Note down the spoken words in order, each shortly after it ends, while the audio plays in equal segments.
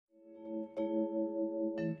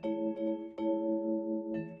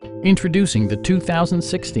Introducing the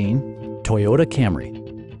 2016 Toyota Camry.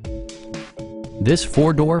 This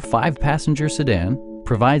four-door, five-passenger sedan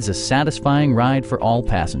provides a satisfying ride for all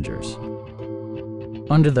passengers.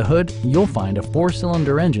 Under the hood, you'll find a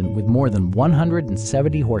four-cylinder engine with more than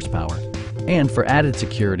 170 horsepower. And for added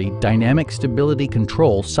security, dynamic stability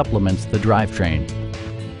control supplements the drivetrain.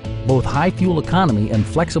 Both high fuel economy and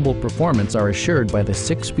flexible performance are assured by the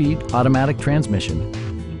 6-speed automatic transmission.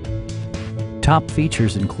 Top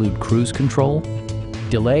features include cruise control,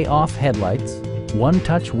 delay-off headlights,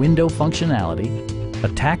 one-touch window functionality, a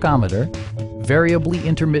tachometer, variably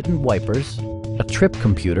intermittent wipers, a trip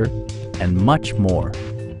computer, and much more.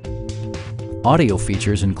 Audio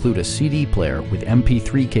features include a CD player with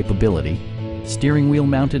MP3 capability, steering wheel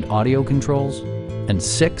mounted audio controls, and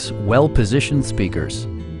 6 well-positioned speakers.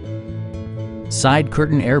 Side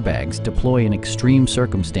curtain airbags deploy in extreme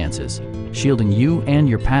circumstances, shielding you and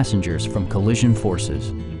your passengers from collision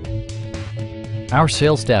forces. Our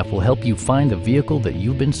sales staff will help you find the vehicle that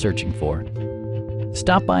you've been searching for.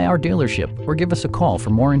 Stop by our dealership or give us a call for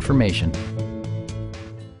more information.